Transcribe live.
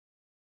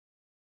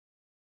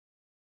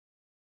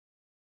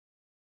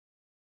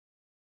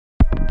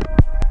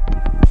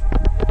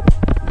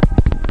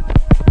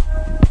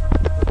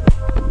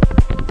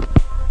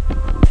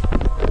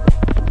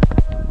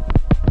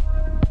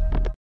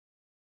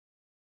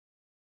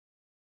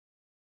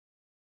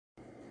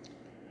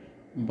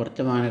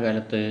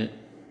വർത്തമാനകാലത്ത്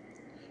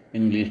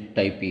English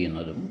type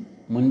ചെയ്യുന്നതും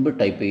മുൻപ്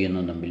type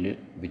ചെയ്യുന്നതും തമ്മിൽ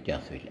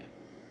വ്യത്യാസമില്ല.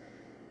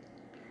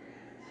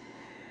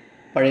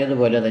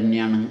 പഴയതുപോലെ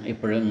തന്നെയാണ്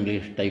ഇപ്പോഴും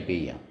ഇംഗ്ലീഷ് ടൈപ്പ്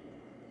ചെയ്യാം.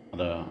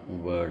 അത്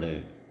വേർഡ്,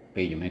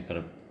 പേജ് മേക്കർ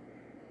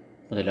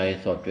മുതലായ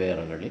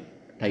സോഫ്റ്റ്വെയറുകളിൽ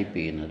ടൈപ്പ്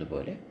ചെയ്യുന്നത്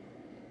പോലെ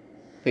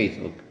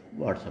ഫേസ്ബുക്ക്,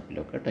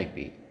 വാട്സപ്പിലൊക്കെ ടൈപ്പ്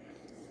ചെയ്യും.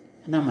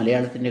 എന്നാൽ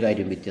മലയാളത്തിൻ്റെ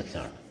കാര്യം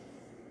വ്യത്യസ്തമാണ്.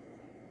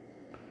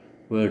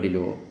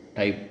 വേർഡിലോ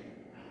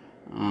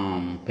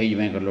പേജ്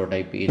മേക്കറിലോ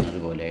ടൈപ്പ് ചെയ്യുന്നത്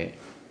പോലെ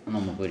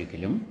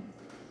നമുക്കൊരിക്കലും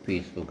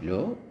ഫേസ്ബുക്കിലോ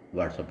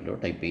വാട്സപ്പിലോ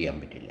ടൈപ്പ് ചെയ്യാൻ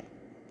പറ്റില്ല.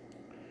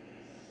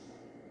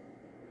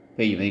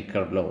 പേജ്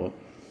മേക്കറിലോ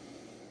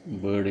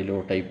വേർഡിലോ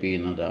ടൈപ്പ്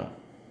ചെയ്യുന്നത്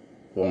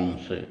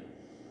ഫോൺസ്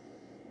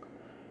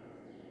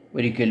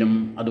ഒരിക്കലും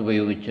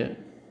അതുപയോഗിച്ച്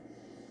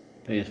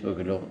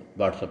ഫേസ്ബുക്കിലോ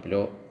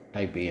വാട്സപ്പിലോ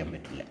ടൈപ്പ് ചെയ്യാൻ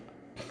പറ്റില്ല.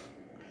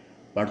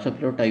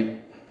 വാട്സപ്പിലോ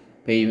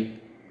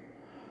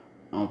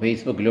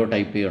ഫേസ്ബുക്കിലോ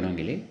ടൈപ്പ്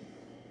ചെയ്യണമെങ്കിൽ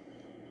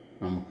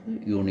നമുക്ക്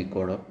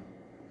യൂണിക്കോഡ്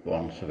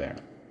ഫോൺസ്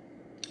വേണം.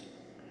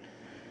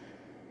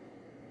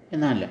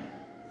 എന്നാൽ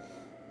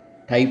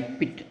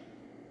ടൈപ്പിറ്റ്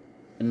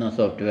എന്ന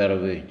സോഫ്റ്റ്വെയർ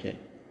ഉപയോഗിച്ച്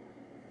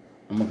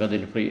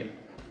നമുക്കതിൽ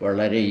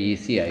വളരെ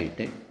ഈസി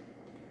ആയിട്ട്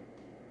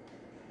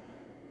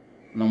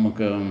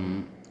നമുക്ക്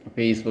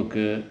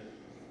ഫേസ്ബുക്ക്,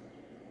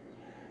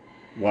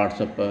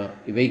 വാട്സപ്പ്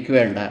ഇവയ്ക്ക്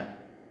വേണ്ട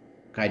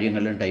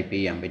കാര്യങ്ങളും ടൈപ്പ്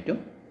ചെയ്യാൻ പറ്റും.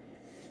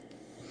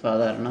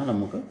 സാധാരണ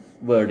നമുക്ക്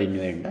വേർഡിന്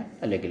വേണ്ട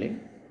അല്ലെങ്കിൽ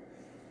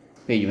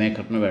പേജ്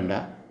മേക്കറിന് വേണ്ട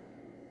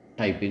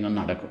ടൈപ്പിങ്ങും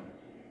നടക്കും.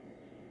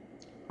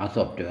 ആ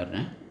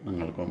സോഫ്റ്റ്വെയറിനെ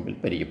നിങ്ങൾക്ക് മുമ്പിൽ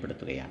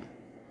പരിചയപ്പെടുത്തുകയാണ്.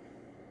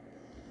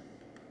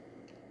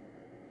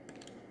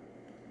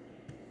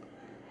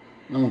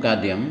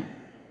 നമുക്കാദ്യം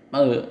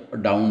അത്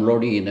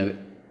ഡൗൺലോഡ് ചെയ്യുന്ന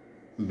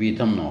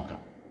വിധം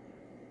നോക്കാം.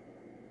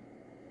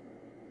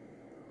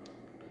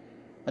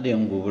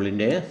 ആദ്യം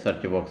ഗൂഗിളിൻ്റെ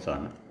സെർച്ച്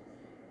ബോക്സാണ്.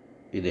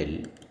 ഇതിൽ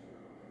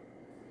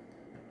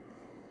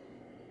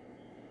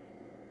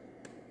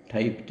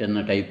ടൈപ്പിറ്റ്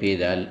എന്ന് ടൈപ്പ്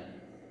ചെയ്താൽ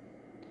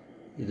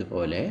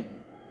ഇതുപോലെ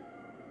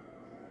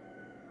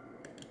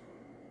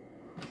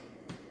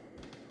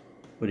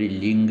ഒരു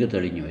ലിങ്ക്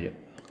തെളിഞ്ഞു വരും.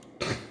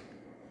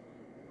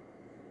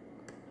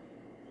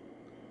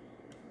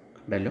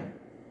 കണ്ടല്ലോ,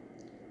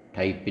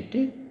 ടൈപ്പിറ്റ്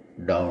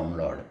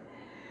ഡൗൺലോഡ്.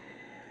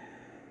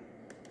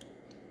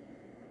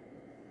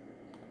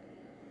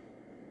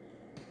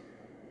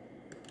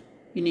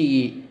 ഇനി ഈ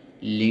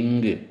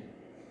ലിങ്ക്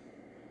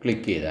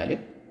ക്ലിക്ക് ചെയ്താൽ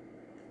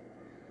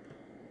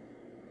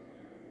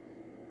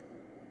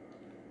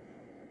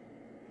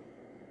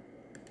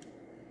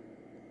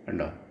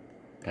കണ്ടോ,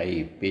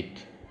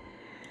 ടൈപ്പിറ്റ്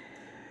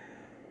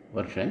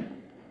വെർഷൻ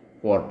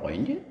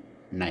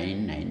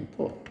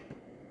 4.994.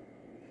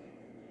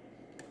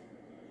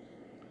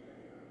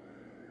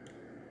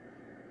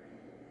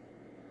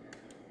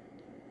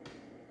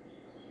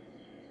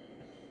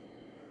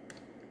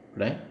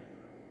 ഇവിടെ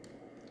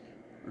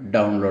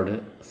ഡൗൺലോഡ്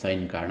സൈൻ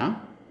കാണാം.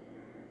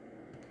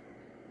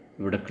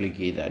 ഇവിടെ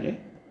ക്ലിക്ക് ചെയ്താൽ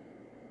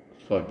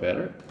സോഫ്റ്റ്വെയർ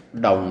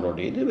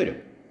ഡൗൺലോഡ് ചെയ്ത് വരും.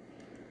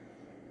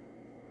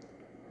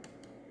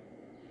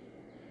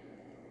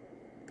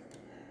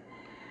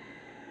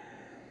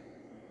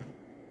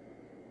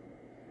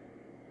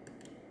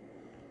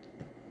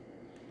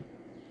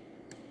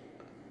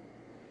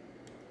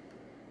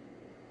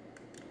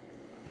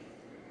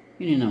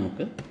 ഇനി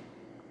നമുക്ക്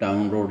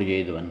ഡൗൺലോഡ്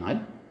ചെയ്ത് വന്നാൽ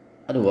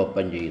അത്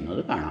ഓപ്പൺ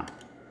ചെയ്യുന്നത് കാണാം.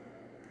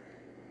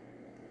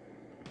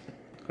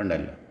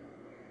 കണ്ടല്ലോ,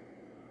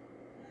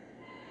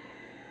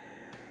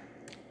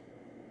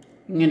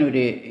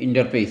 ഇങ്ങനൊരു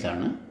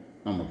ഇൻ്റർഫേസാണ്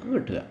നമുക്ക്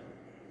കിട്ടുക.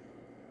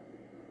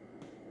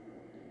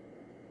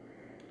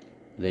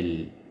 ഇതിൽ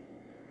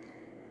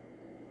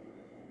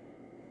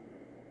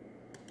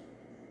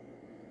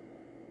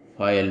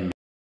file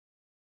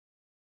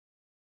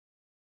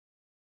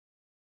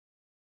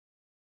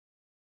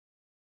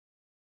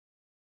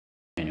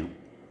menu,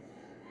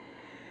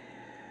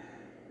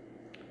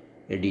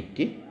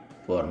 edit,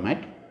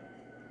 format,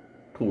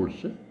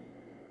 tools,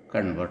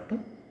 convert,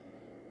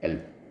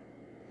 help.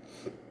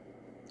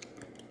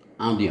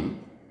 ആദ്യം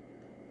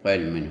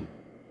file menu,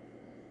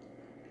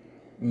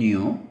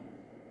 new,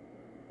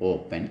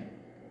 open,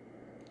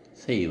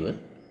 save,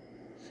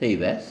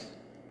 save as,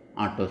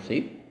 auto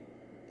save.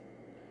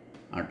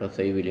 Auto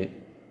സേവിൽ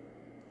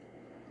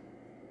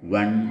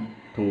 1,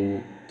 2,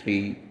 3,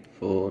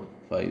 4,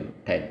 5,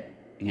 10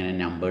 ഇങ്ങനെ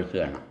നമ്പേഴ്സ്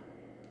കാണാം.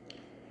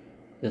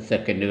 ഇത്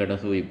സെക്കൻഡ് ഘടന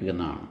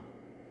സൂചിപ്പിക്കുന്നതാണ്.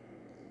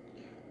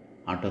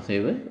 ഓട്ടോ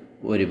സേവ്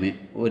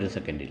 1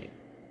 സെക്കൻഡിൽ,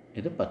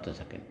 ഇത് 10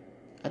 സെക്കൻഡ്.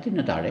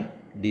 അതിന് താഴെ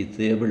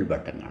ഡിസേബിൾ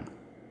ബട്ടൺ കാണാം.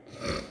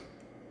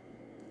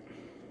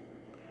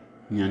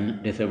 ഞാൻ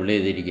ഡിസേബിൾ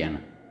ചെയ്തിരിക്കുകയാണ്.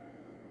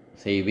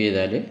 സേവ്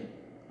ചെയ്താൽ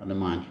അത്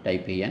മാറ്റി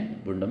ടൈപ്പ് ചെയ്യാൻ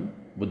വീണ്ടും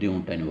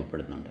ബുദ്ധിമുട്ട്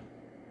അനുഭവപ്പെടുന്നുണ്ട്.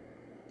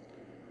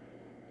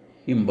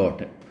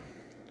 ഇമ്പോർട്ട്,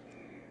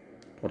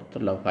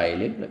 പുറത്തുള്ള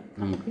ഫയലുകൾ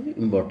നമുക്ക്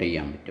ഇമ്പോർട്ട്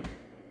ചെയ്യാൻ പറ്റും.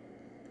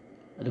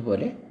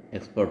 അതുപോലെ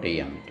എക്സ്പോർട്ട്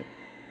ചെയ്യാൻ പറ്റും.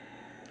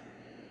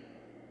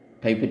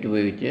 ടൈപ്പിറ്റ്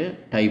ഉപയോഗിച്ച്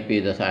ടൈപ്പ്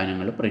ചെയ്ത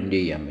സാധനങ്ങൾ പ്രിൻ്റ്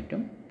ചെയ്യാൻ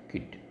പറ്റും.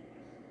 Kit,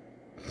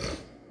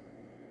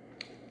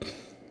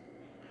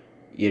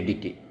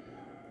 edit,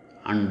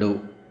 undo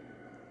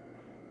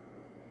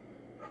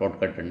short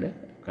cut ഉണ്ട്.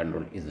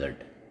 Control Z.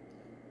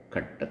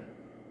 Cut,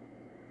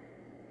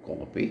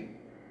 copy,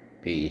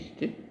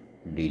 paste,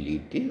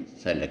 delete,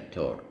 select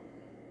all.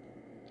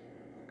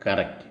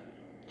 Correct.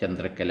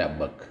 Chandrakala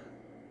bug.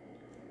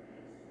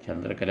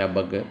 Chandrakala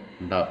bug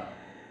ഉണ്ടാവും.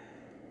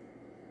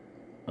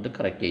 അത്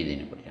കറക്റ്റ്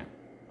ചെയ്തതിനെ കുറിച്ചാണ്.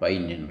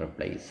 Find and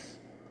replace.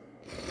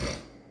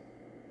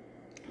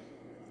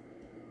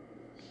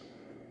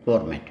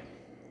 Format,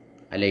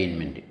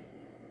 alignment,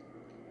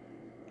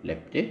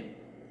 left,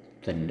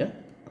 centre,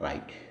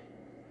 right.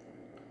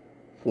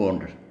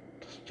 Font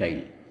style,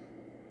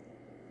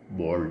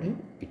 bold,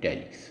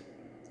 italics.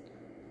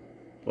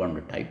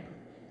 Font type,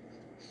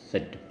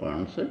 set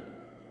fonts,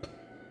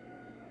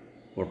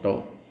 photo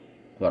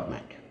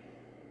format.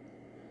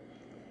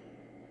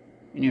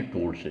 ഇനി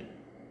tools.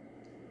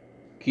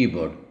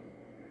 Keyboard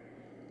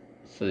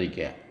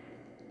ശ്രദ്ധിക്കുക.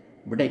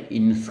 ഇവിടെ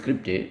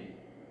inscript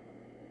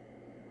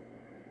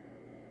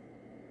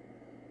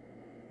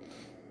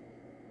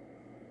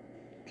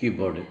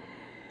keyboard,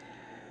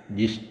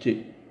 GIST,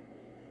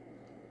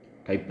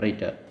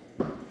 typewriter,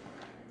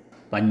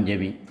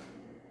 പഞ്ചമി,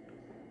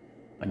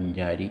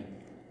 പഞ്ചാരി,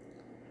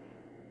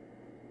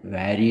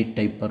 വാരി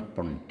diaper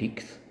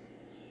phonetics,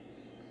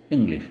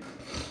 English.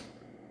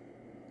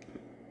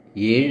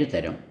 7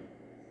 തരം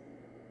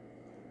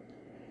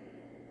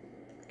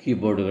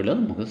കീബോർഡുകൾ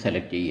നമുക്ക്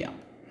സെലക്ട് ചെയ്യാം.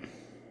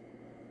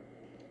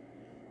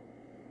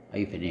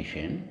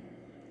 Hyphenation,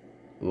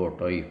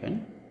 auto hyphen,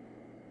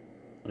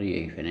 re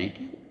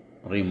hyphenate,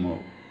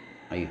 remove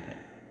hyphen.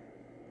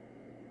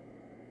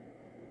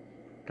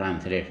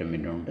 Translation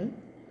window,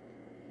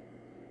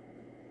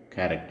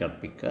 character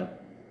picker,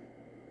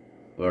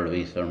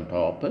 always on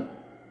top,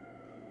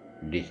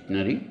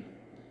 dictionary,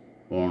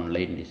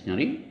 online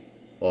dictionary,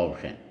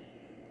 option.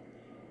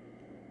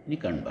 ഇനി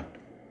convert.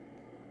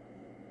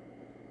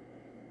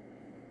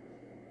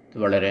 ഇത്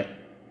വളരെ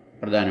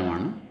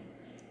പ്രധാനമാണ്.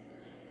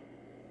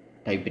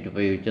 ടൈപ്പെറ്റ്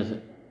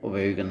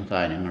ഉപയോഗിക്കുന്ന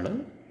സാധനങ്ങൾ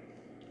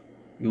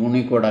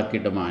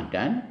യൂണിക്കോഡാക്കിയിട്ട്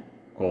മാറ്റാൻ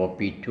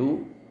കോപ്പി ടു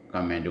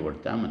കമാൻഡ്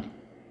കൊടുത്താൽ മതി.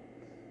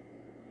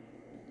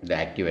 ഇത്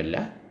ആക്റ്റീവല്ല.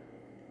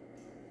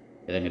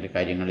 ഏതെങ്കിലും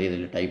കാര്യങ്ങൾ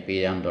ഇതിൽ ടൈപ്പ്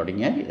ചെയ്യാൻ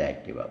തുടങ്ങിയാൽ ഇത്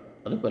ആക്റ്റീവാകും.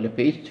 അതുപോലെ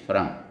പേസ്റ്റ്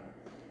ഫ്രം,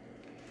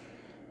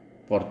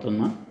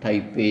 പുറത്തുനിന്ന്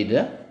ടൈപ്പ്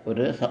ചെയ്ത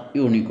ഒരു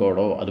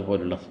യൂണിക്കോഡോ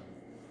അതുപോലുള്ള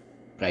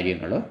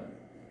കാര്യങ്ങൾ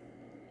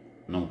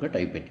നമുക്ക്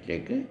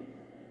ടൈപ്പെറ്റിലേക്ക്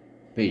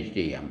പേസ്റ്റ്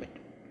ചെയ്യാൻ പറ്റും.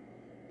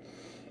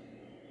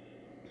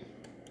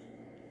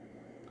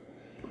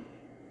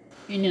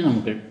 ഇനി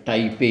നമുക്ക്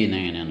ടൈപ്പ് ചെയ്യുന്ന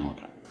എങ്ങനെയാണെന്ന്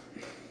നോക്കാം.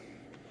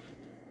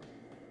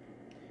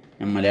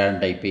 ഞാൻ മലയാളം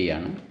ടൈപ്പ്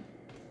ചെയ്യാണ്.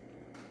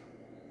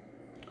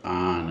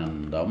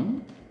 ആനന്ദം,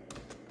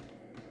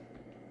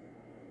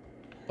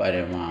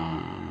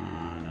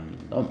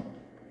 പരമാനന്ദം,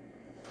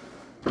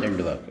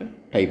 2 വാക്ക്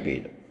ടൈപ്പ്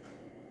ചെയ്തു.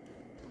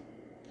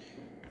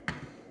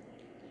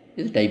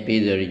 ഇത് ടൈപ്പ്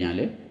ചെയ്ത് കഴിഞ്ഞാൽ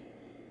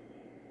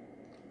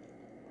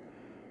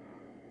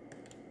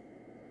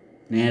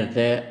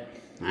നേരത്തെ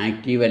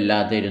ആക്റ്റീവ്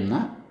അല്ലാതിരുന്ന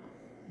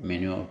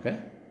മെനു ഒക്കെ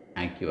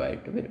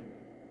ആക്റ്റീവായിട്ട് വരും.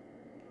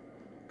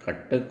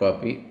 കട്ട്,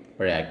 കോപ്പി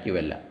ഇപ്പോഴും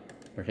ആക്റ്റീവല്ല.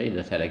 പക്ഷേ ഇത്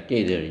സെലക്ട്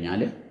ചെയ്ത്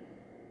കഴിഞ്ഞാൽ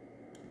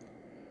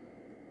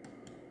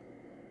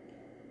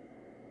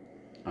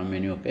ആ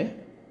മെനു ഒക്കെ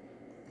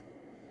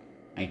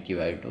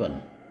ആക്റ്റീവായിട്ട്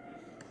വന്നു.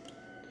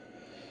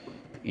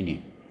 ഇനി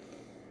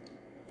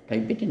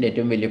ടൈപ്പെറ്റിൻ്റെ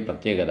ഏറ്റവും വലിയ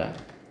പ്രത്യേകത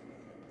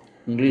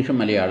ഇംഗ്ലീഷും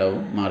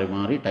മലയാളവും മാറി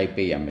മാറി ടൈപ്പ്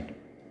ചെയ്യാൻ പറ്റും.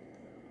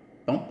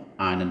 അപ്പം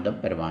ആനന്ദം,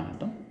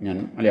 പരമാനന്ദം ഞാൻ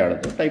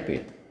മലയാളത്തിൽ ടൈപ്പ്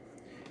ചെയ്തു.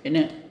 ഇനി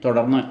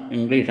തുടർന്ന്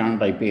ഇംഗ്ലീഷാണ്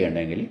ടൈപ്പ്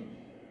ചെയ്യേണ്ടതെങ്കിൽ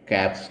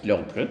ക്യാപ്സ്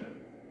ലോക്ക്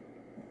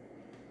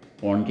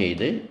ഓൺ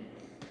ചെയ്ത്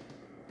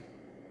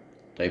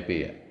ടൈപ്പ്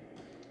ചെയ്യുക.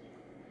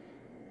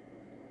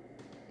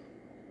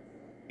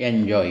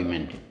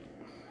 എൻജോയ്മെൻറ്റ്,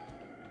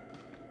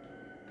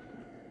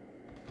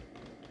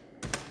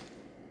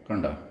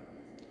 കണ്ടോ?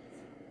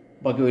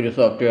 ബാക്കി ഒരു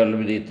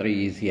സോഫ്റ്റ്വെയറിലും ഇത് ഇത്ര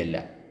ഈസി അല്ല.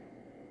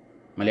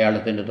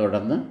 മലയാളത്തിൻ്റെ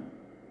തുടർന്ന്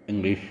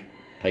ഇംഗ്ലീഷ്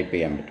ടൈപ്പ്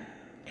ചെയ്യാൻ പറ്റും.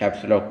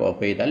 ക്യാപ്സ് ലോക്ക്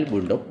ഓഫ് ചെയ്താൽ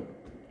വീണ്ടും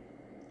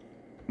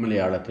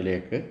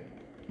മലയാളത്തിലേക്ക്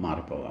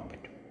മാറിപ്പോകാൻ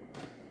പറ്റും.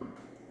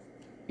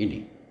 ഇനി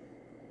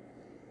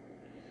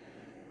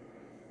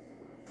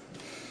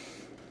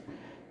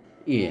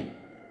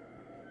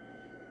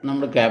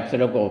നമ്മൾ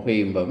ക്യാപ്സ് ലോക്ക് ഓഫ്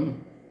ചെയ്യുമ്പം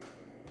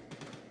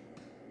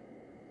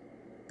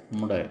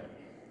നമ്മുടെ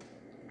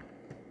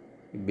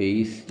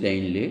ബേസ്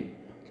ലൈനിൽ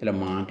ചില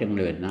മാറ്റങ്ങൾ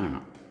വരുന്നതാണ്.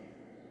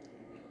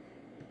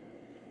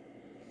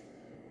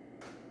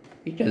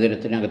 ഈ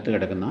ചതുരത്തിനകത്ത്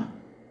കിടക്കുന്ന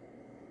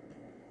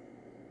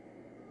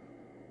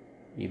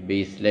ഈ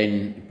ബേസ് ലൈൻ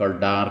ഇപ്പോൾ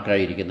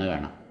ഡാർക്കായിരിക്കുന്നത്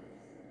കാണാം.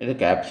 ഇത്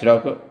ക്യാപ്സ്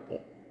ലോക്ക്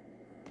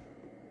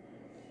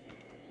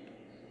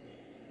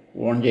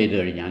ഓൺ ചെയ്ത്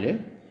കഴിഞ്ഞാൽ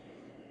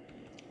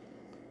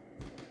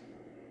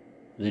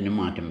ഇതിന്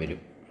മാറ്റം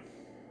വരും.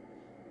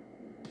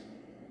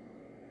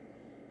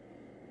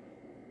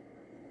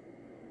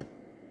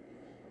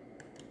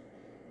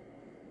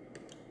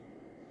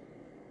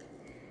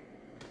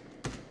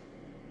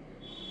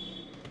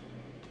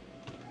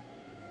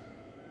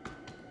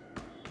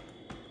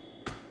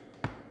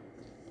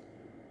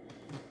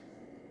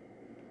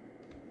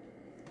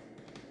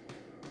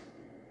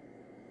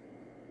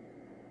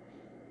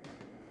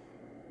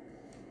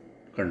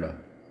 കണ്ടോ?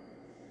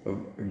 ഇപ്പോൾ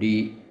ഡി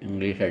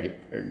ഇംഗ്ലീഷ്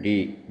ഡി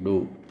ഡു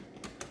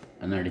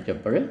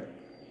എന്നടിച്ചപ്പോൾ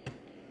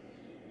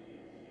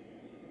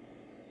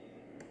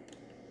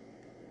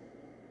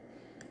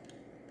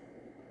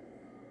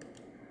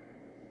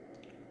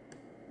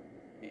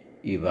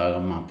ഈ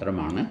ഭാഗം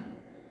മാത്രമാണ്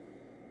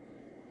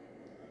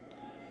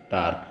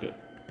ഡാർക്ക്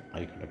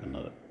ആയി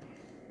കിടക്കുന്നത്.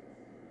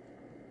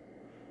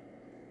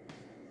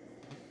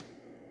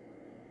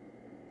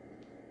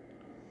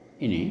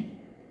 ഇനി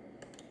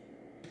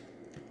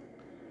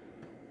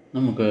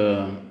നമുക്ക്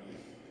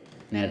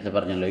നേരത്തെ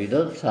പറഞ്ഞല്ലോ, ഇത്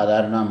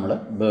സാധാരണ നമ്മൾ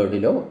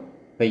വേർഡിലോ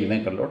പേജ്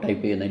മേക്കറിലോ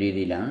ടൈപ്പ് ചെയ്യുന്ന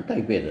രീതിയിലാണ്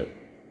ടൈപ്പ് ചെയ്തത്.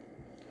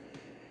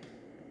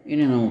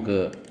 ഇനി നമുക്ക്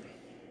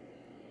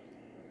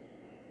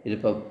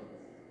ഇതിപ്പോൾ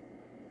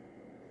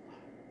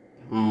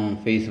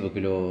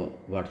ഫേസ്ബുക്കിലോ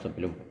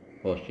വാട്സപ്പിലോ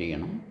പോസ്റ്റ്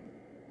ചെയ്യണം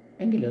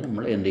എങ്കിൽ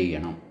നമ്മൾ എന്ത്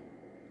ചെയ്യണം?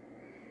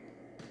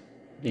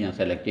 ഇത് ഞാൻ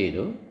സെലക്ട്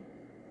ചെയ്തു.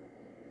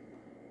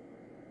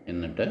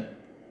 എന്നിട്ട്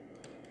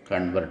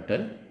convert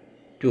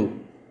to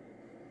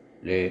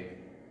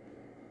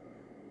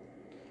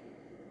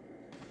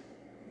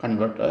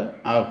convert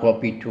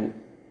copy to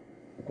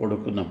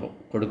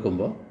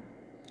കൊടുക്കുമ്പോൾ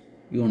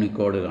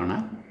യൂണിക്കോഡ്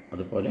കാണാം.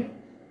 അതുപോലെ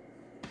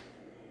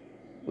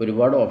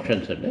ഒരുപാട്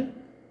ഓപ്ഷൻസ് ഉണ്ട്.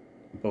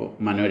 ഇപ്പോൾ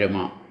മനോരമ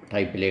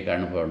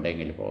ടൈപ്പിലേക്കാണ്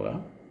പോകേണ്ടതെങ്കിൽ പോകാം.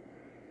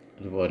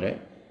 അതുപോലെ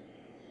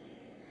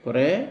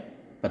കുറേ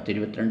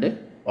 10-22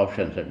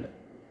 ഓപ്ഷൻസ് ഉണ്ട്.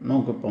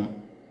 നമുക്കിപ്പം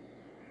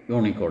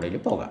യൂണിക്കോഡിൽ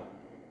പോകാം.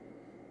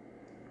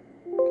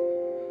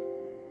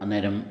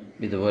 അന്നേരം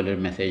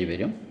ഇതുപോലൊരു മെസ്സേജ്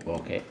വരും.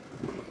 ഓക്കെ,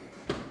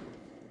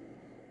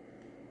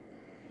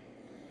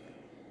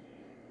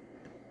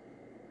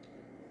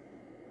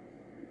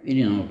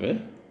 ഇനി നമുക്ക്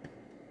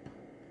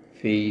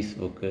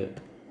ഫേസ്ബുക്ക്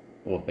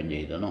ഓപ്പൺ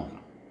ചെയ്ത് നോക്കാം.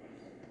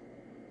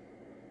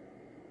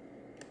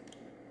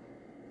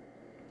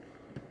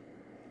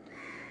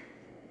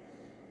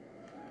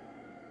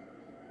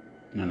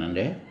 ഞാൻ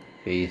എൻ്റെ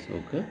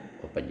ഫേസ്ബുക്ക്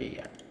ഓപ്പൺ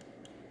ചെയ്യാം.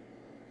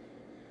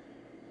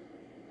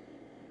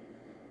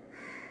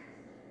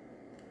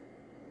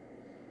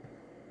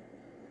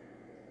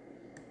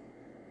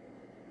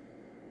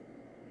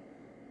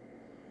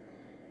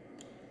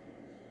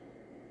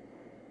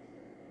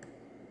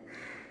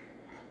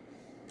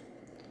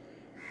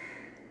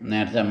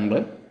 നേരത്തെ നമ്മൾ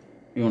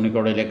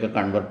യൂണിക്കോഡിലേക്ക്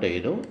കൺവെർട്ട്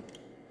ചെയ്തു.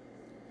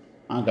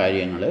 ആ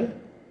കാര്യങ്ങൾ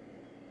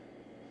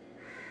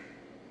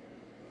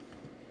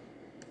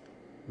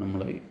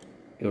നമ്മൾ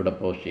ഇവിടെ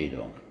പോസ്റ്റ് ചെയ്ത്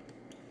നോക്കാം.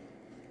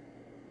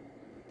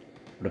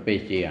 ഇവിടെ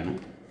പേസ്റ്റ് ചെയ്യാണ്.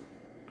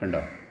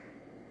 കണ്ടോ?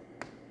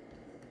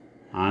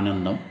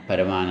 ആനന്ദം,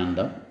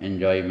 പരമാനന്ദം,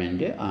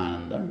 എൻജോയ്മെൻറ്റ്,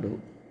 ആനന്ദം, ഡു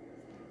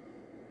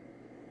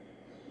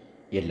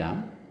എല്ലാം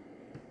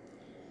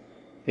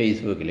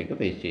ഫേസ്ബുക്കിലേക്ക്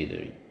പേസ്റ്റ് ചെയ്ത്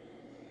കഴിഞ്ഞു.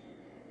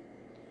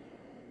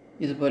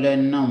 ഇതുപോലെ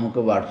തന്നെ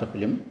നമുക്ക്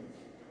വാട്സപ്പിലും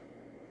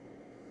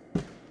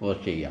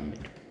പോസ്റ്റ് ചെയ്യാൻ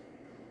പറ്റും.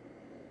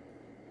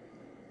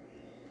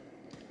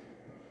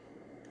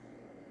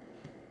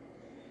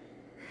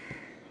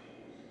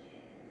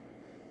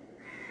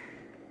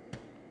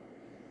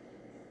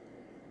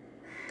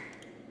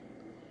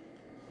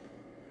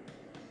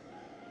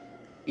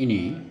 ഇനി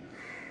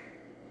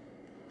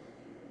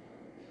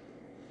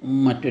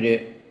മറ്റൊരു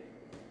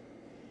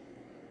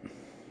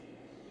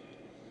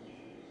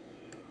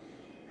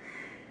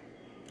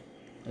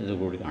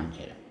ഇതുകൂടി കാണിച്ചു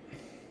തരാം.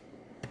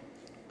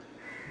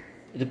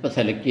 ഇതിപ്പോൾ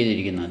സെലക്ട്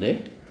ചെയ്തിരിക്കുന്നത്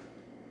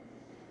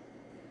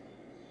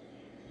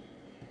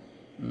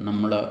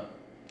നമ്മൾ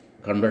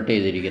കൺവെർട്ട്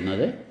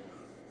ചെയ്തിരിക്കുന്നത്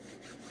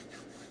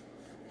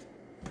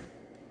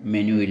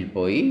മെനുവിൽ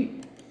പോയി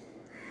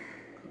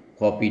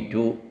കോപ്പി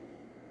ടു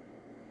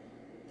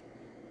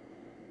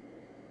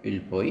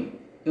പോയി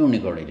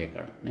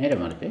യൂണിക്കോഡിലേക്കാണ്. നേരെ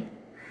മറിച്ച്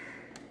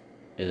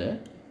ഇത്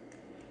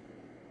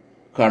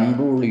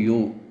control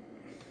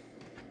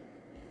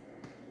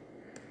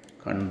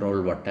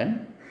button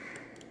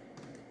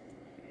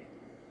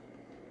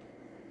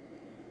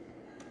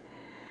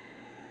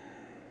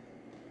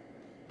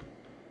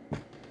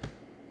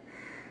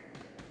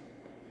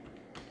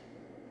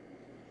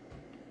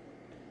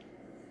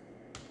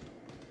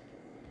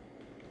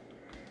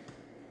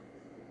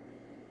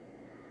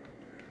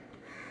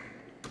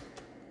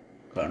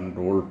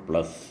control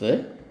plus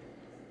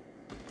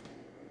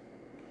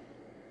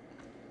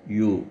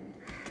U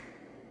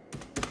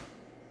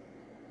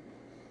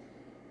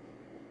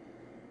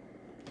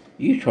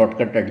ഈ ഷോർട്ട്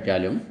കട്ട്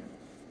അടിച്ചാലും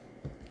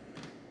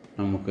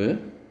നമുക്ക്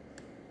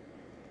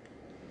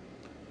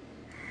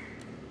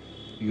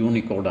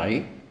യൂണിക്കോഡായി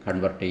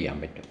കൺവെർട്ട് ചെയ്യാൻ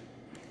പറ്റും.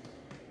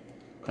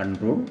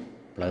 Control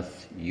plus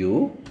U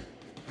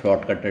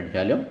short cut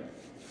അടിച്ചാലും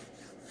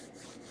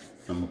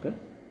നമുക്ക്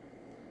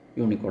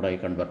യൂണിക്കോഡായി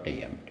കൺവെർട്ട്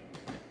ചെയ്യാൻ പറ്റും.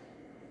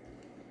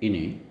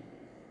 ഇനി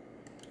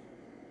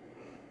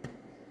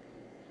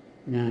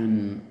ഞാൻ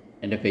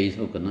എൻ്റെ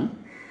ഫേസ്ബുക്കിൽ നിന്ന്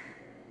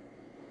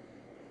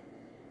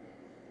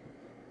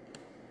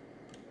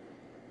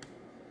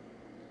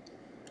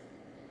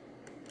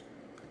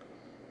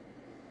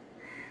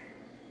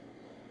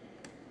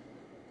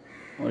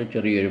ഒരു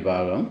ചെറിയൊരു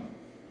ഭാഗം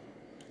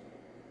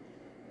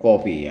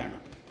കോപ്പി ചെയ്യാണ്.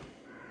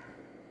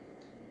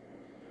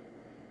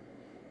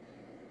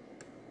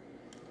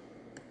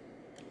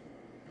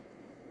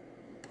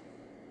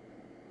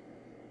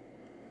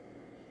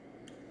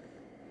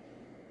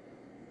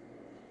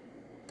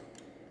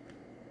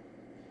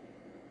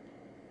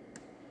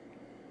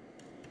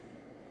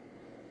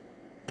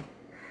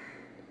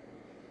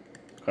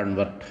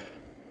 കൺവെർട്ട്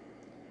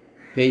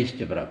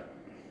പേസ്റ്റ് ഫ്രം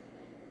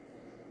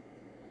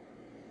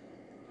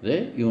ഇത്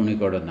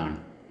യൂണിക്കോഡ് എന്നാണ്.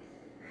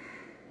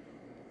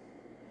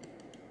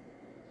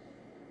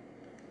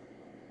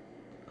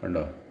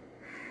 കണ്ടോ,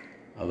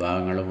 ആ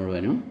ഭാഗങ്ങൾ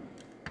മുഴുവനും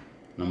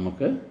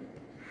നമുക്ക്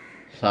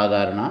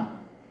സാധാരണ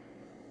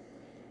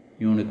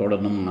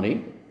യൂണിക്കോഡൊന്നും മാറി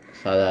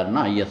സാധാരണ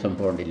ISM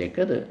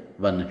ഫോണ്ടിലേക്ക് അത്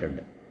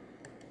വന്നിട്ടുണ്ട്.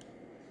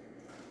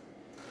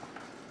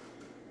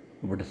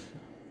 ഇവിടെ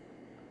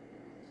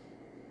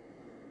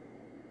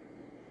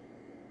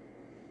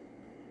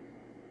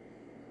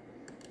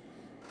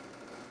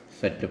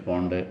സെറ്റ്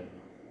ഫോണ്ട്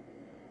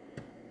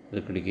ഇത്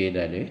ക്ലിക്ക്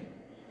ചെയ്താൽ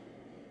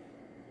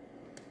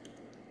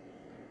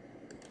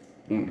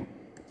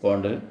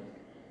ഫോണ്ട്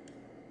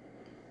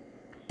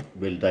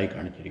വലുതായി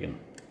കാണിച്ചിരിക്കുന്നു.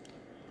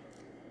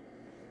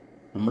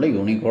 നമ്മൾ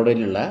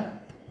യൂണിക്കോഡിലുള്ള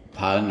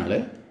ഭാഗങ്ങൾ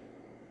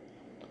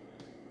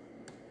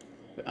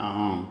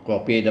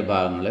കോപ്പി ചെയ്ത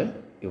ഭാഗങ്ങൾ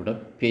ഇവിടെ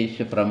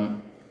പേസ്റ്റ് ഫ്രം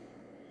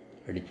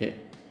അടിച്ച്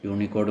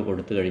യൂണിക്കോഡ്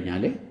കൊടുത്തു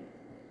കഴിഞ്ഞാൽ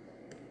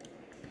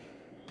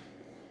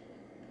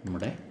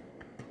നമ്മുടെ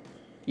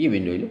ഈ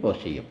വിൻഡോയിൽ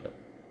പോസ്റ്റ് ചെയ്യപ്പെടും.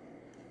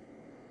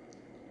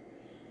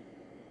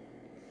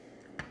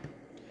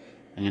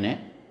 അങ്ങനെ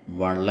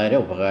വളരെ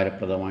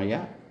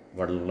ഉപകാരപ്രദമായ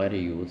വളരെ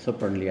യൂസർ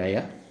ഫ്രണ്ട്ലിയായ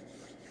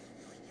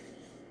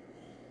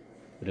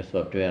ഒരു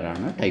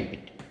സോഫ്റ്റ്വെയറാണ്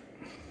ടൈപ്പിറ്റ്.